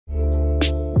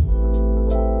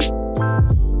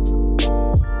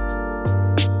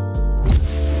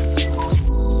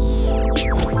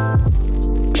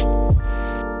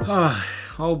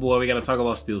Oh boy, we gotta talk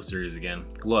about Steelseries again.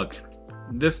 Look,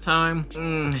 this time,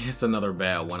 it's another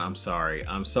bad one. I'm sorry.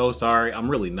 I'm so sorry. I'm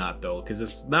really not though, because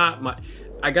it's not my...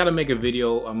 I gotta make a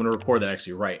video. I'm gonna record that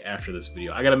actually right after this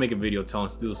video. I gotta make a video telling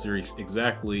Steelseries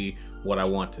exactly what I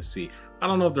want to see. I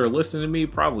don't know if they're listening to me,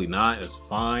 probably not, it's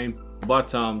fine.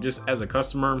 But just as a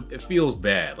customer, it feels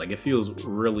bad. Like, it feels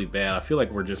really bad. I feel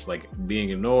like we're just like being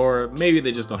ignored. Maybe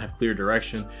they just don't have clear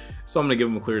direction. So I'm gonna give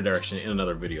them a clear direction in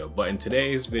another video. But in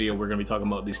today's video, we're gonna be talking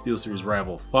about the Steelseries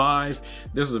Rival 5.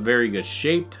 This is a very good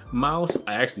shaped mouse.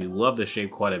 I actually love the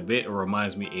shape quite a bit. It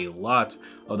reminds me a lot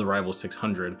of the Rival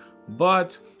 600,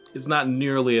 but it's not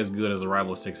nearly as good as the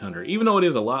Rival 600. Even though it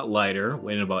is a lot lighter,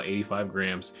 weighing about 85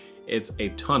 grams, it's a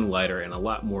ton lighter and a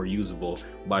lot more usable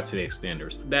by today's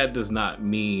standards. That does not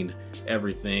mean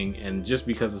everything, and just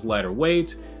because it's lighter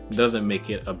weight doesn't make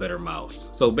it a better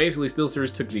mouse. So basically,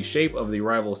 Steelseries took the shape of the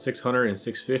Rival 600 and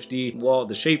 650. Well,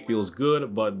 the shape feels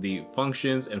good, but the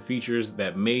functions and features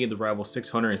that made the Rival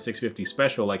 600 and 650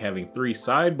 special, like having 3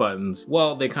 side buttons,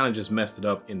 well, they kind of just messed it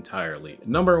up entirely.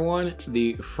 Number one,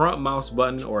 the front mouse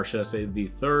button, or should I say the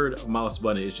third mouse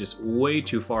button, is just way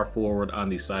too far forward on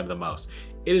the side of the mouse.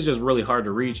 It is just really hard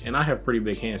to reach, and I have pretty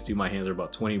big hands too. My hands are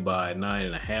about 20 by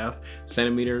 9.5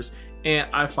 centimeters, and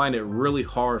I find it really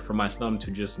hard for my thumb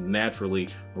to just naturally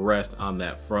rest on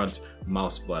that front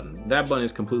mouse button. That button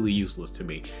is completely useless to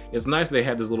me. It's nice they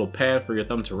have this little pad for your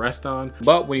thumb to rest on,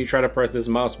 but when you try to press this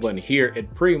mouse button here,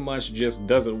 it pretty much just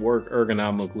doesn't work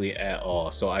ergonomically at all.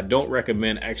 So I don't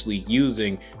recommend actually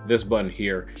using this button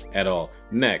here at all.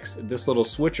 Next, this little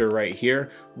switcher right here,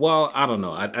 well, I don't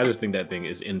know. I just think that thing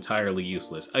is entirely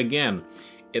useless. Again,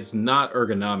 it's not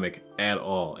ergonomic at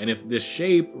all. And if this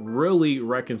shape really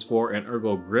reckons for an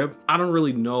ergo grip, I don't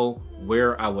really know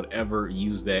where I would ever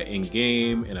use that in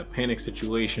game, in a panic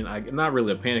situation. Not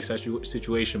really a panic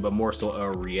situation, but more so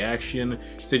a reaction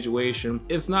situation.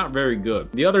 It's not very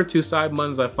good. The other 2 side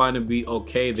buttons I find to be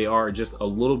okay. They are just a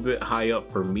little bit high up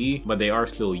for me, but they are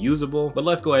still usable. But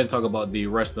let's go ahead and talk about the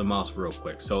rest of the mouse real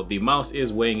quick. So the mouse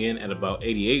is weighing in at about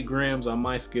 88 grams on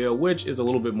my scale, which is a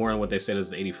little bit more than what they said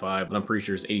is 85, but I'm pretty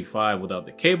sure it's 85 without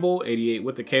the cable. 88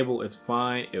 with the cable, it's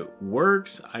fine. It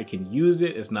works. I can use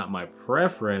it. It's not my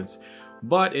preference,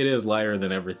 but it is lighter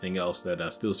than everything else that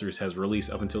Steelseries has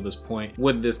released up until this point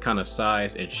with this kind of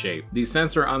size and shape. The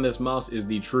sensor on this mouse is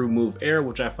the True Move Air,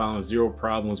 which I found 0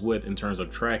 problems with in terms of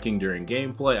tracking during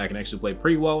gameplay. I can actually play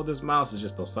pretty well with this mouse. It's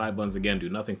just those side buttons, again, do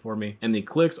nothing for me. And the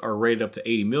clicks are rated up to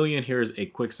 80 million. Here's a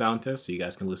quick sound test so you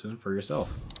guys can listen for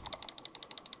yourself.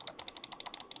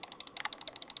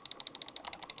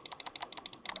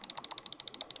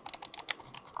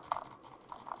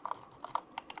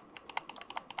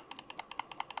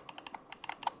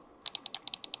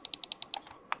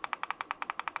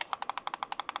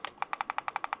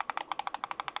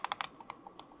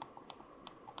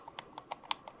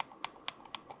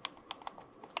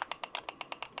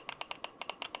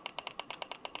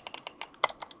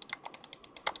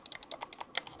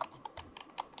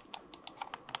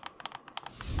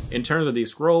 In terms of the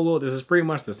scroll wheel, this is pretty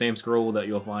much the same scroll wheel that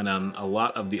you'll find on a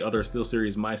lot of the other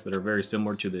Steelseries mice that are very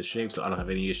similar to this shape, so I don't have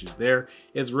any issues there.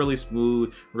 It's really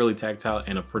smooth, really tactile,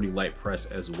 and a pretty light press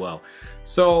as well.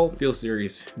 So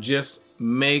Steelseries, just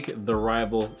make the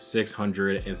Rival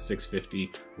 600 and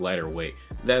 650 lighter weight.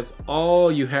 That's all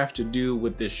you have to do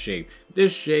with this shape.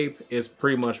 This shape is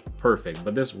pretty much perfect,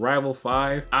 but this Rival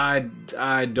 5,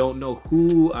 I don't know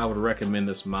who I would recommend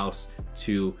this mouse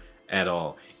to at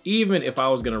all. Even if I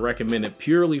was going to recommend it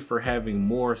purely for having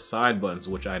more side buttons,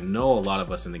 which I know a lot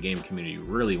of us in the game community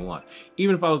really want.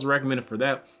 Even if I was to recommend it for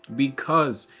that,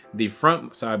 because the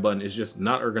front side button is just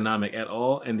not ergonomic at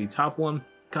all, and the top one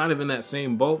kind of in that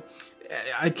same boat,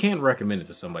 I can't recommend it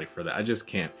to somebody for that. I just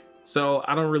can't. So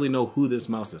I don't really know who this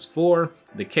mouse is for.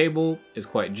 The cable is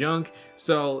quite junk,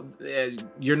 so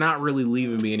you're not really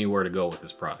leaving me anywhere to go with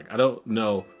this product. I don't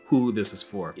know who this is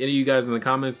for. Any of you guys in the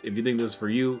comments, if you think this is for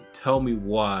you, tell me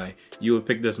why you would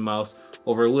pick this mouse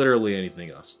over literally anything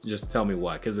else. Just tell me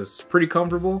why, because it's pretty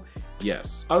comfortable,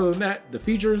 yes. Other than that, the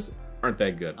features aren't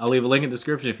that good. I'll leave a link in the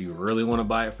description if you really want to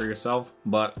buy it for yourself,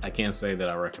 but I can't say that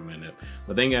I recommend it.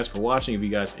 But thank you guys for watching. If you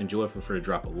guys enjoyed, feel free to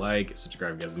drop a like,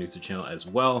 subscribe if you guys are new to the channel as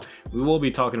well. We will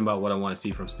be talking about what I want to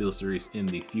see from Steelseries in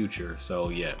the future,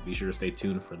 so yeah, be sure to stay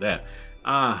tuned for that.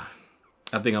 I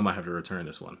think I might have to return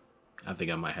this one. I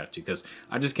think I might have to, because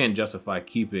I just can't justify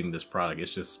keeping this product.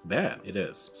 It's just bad. It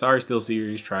is. Sorry,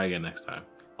 Steelseries. Try again next time.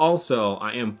 Also,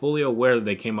 I am fully aware that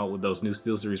they came out with those new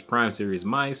Steelseries Prime Series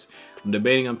mice. I'm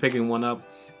debating on picking one up.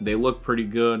 They look pretty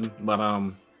good, but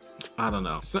I don't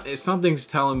know. Something's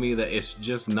telling me that it's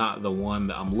just not the one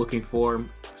that I'm looking for.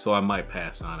 so I might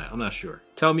pass on it. I'm not sure.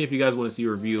 Tell me if you guys want to see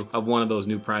a review of one of those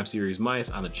new Prime Series mice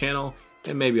on the channel,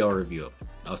 and maybe I'll review it.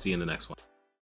 I'll see you in the next one.